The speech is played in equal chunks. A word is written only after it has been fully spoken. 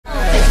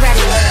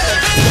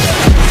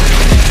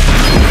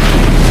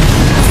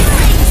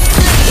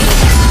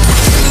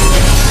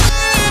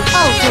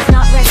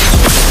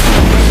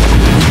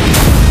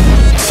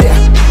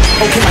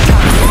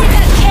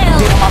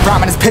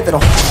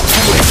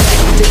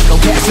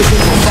gas is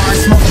in the bar,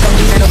 smoking on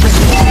the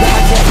original.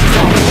 My gas is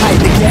on, hide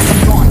the gas,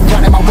 I'm gone,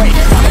 running my way.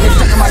 I'm in the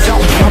stuck in my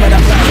zone, I'm in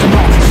a blast, I'm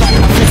on,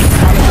 sliding my face.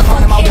 I'm in the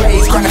fun of my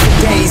ways, grinding for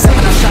days. I'm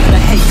in a shot of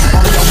the hate,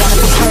 only I wanted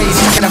for praise.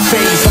 Making a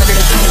phase, under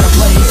the king of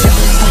blaze. Yeah,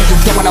 I'm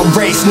just doing a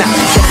race, now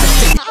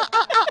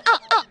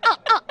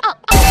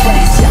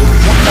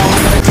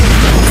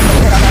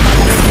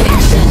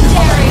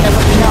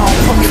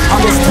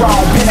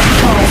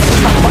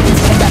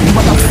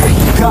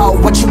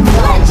what you know,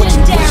 what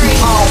you own.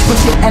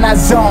 Push it and I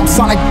zone,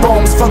 sonic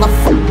booms full of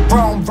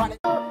room running.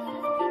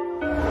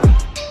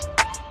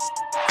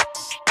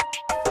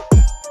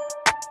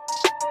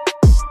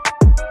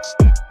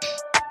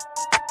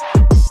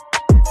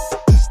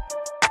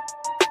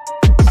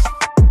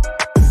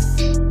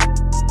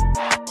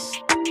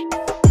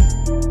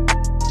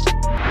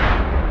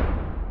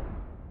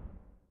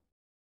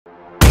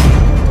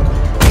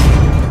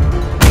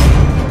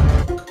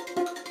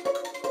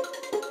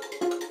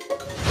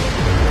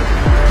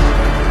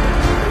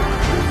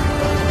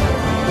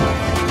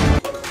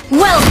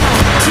 Welcome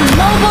to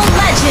Mobile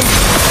Legends!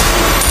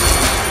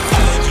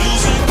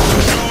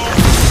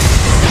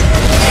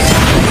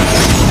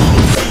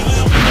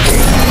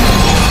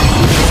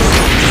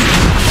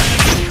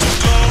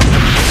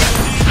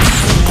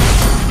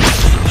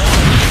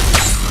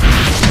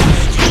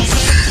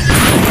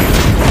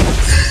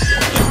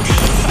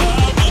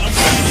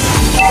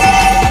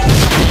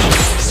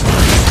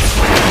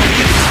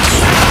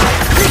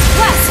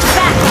 Request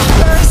backup.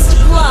 First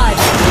blood.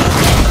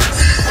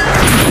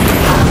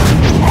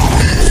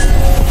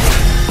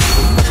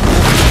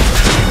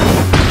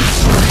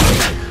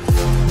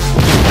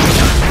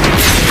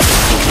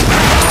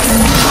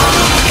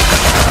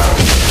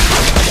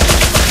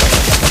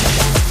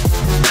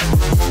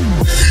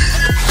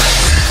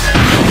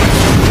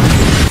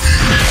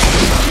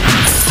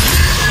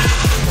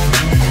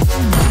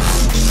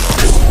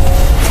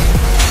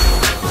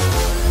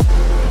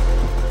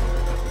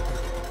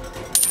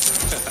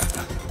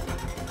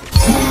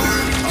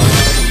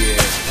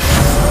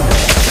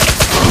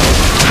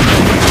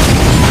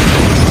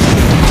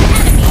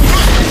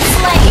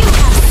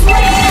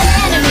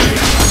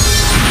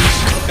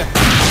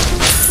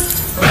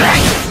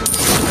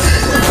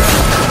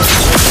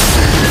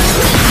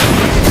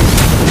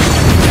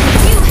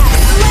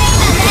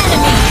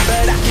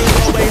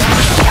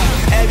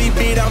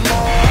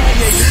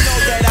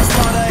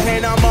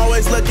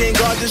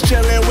 Just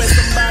chillin' with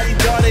somebody,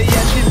 daughter,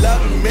 yeah, she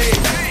loving me.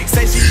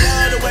 Say she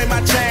love the way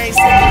my chain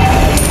to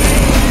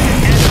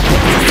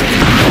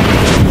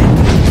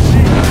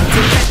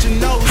let you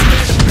know who's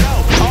where to go.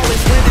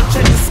 Always win to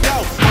check the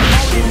scope. I'm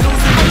only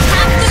losing.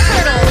 Attack the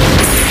turtle.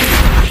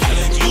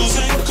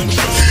 Losing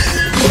control.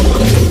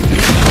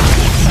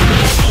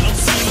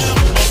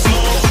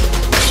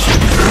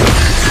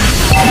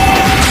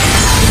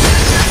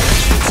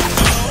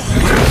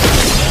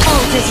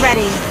 Ult is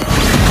ready.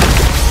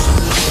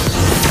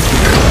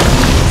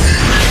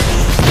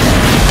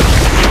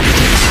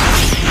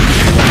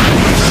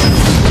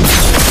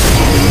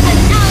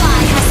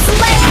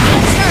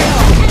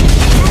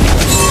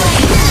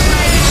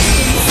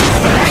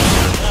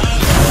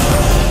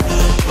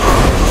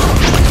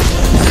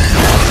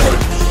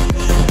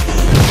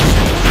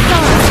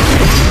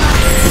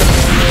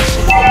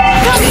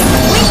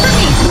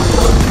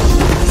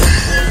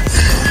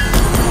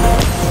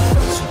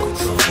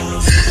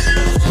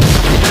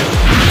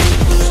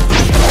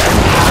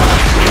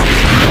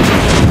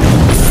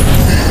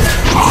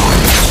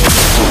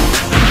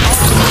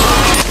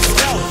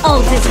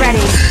 Ult is ready.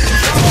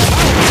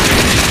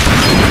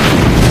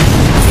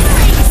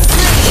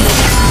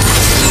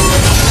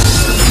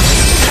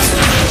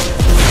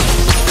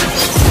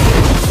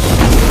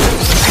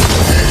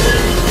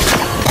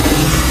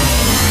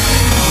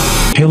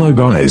 Hello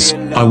guys,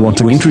 I want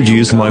to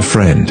introduce my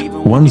friend,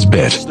 Vonn's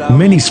Bet.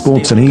 Many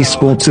sports and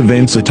esports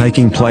events are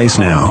taking place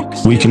now.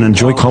 We can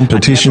enjoy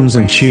competitions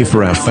and cheer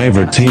for our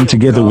favorite team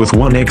together with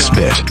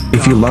 1xBet.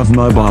 If you love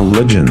Mobile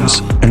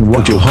Legends, and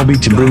want your hobby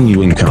to bring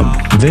you income,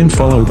 then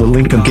follow the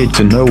link and get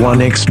to know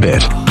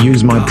 1xBet.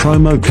 Use my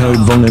promo code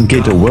Vonn and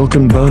get a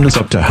welcome bonus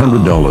up to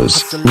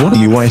 $100. What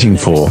are you waiting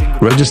for?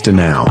 Register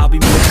now. Ult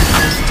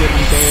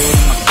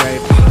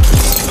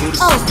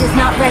is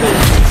not ready.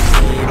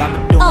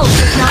 Ult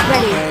is not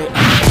ready.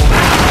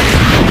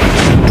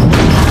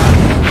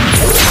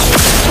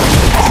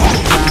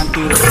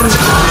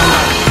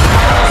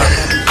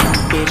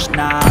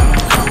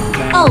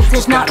 Ult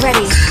is not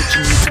ready.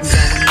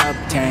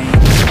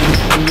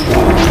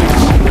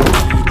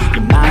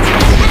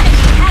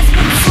 Has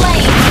been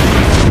slain.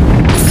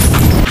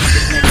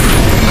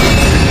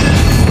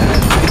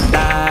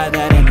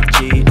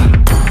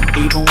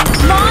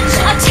 Launch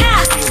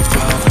attack.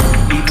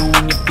 Even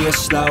when you feel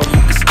slow, you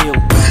can still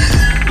go.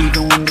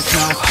 Even when there's no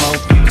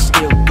hope, you can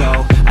still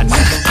go. I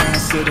never ran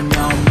sitting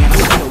on me, I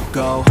still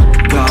go.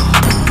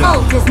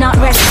 Ult is not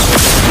ready.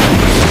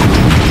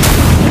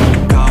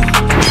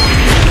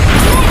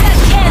 Mega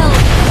kill.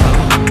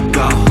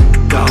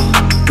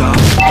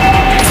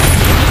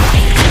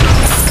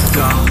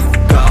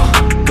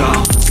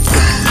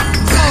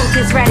 Ult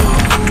is ready.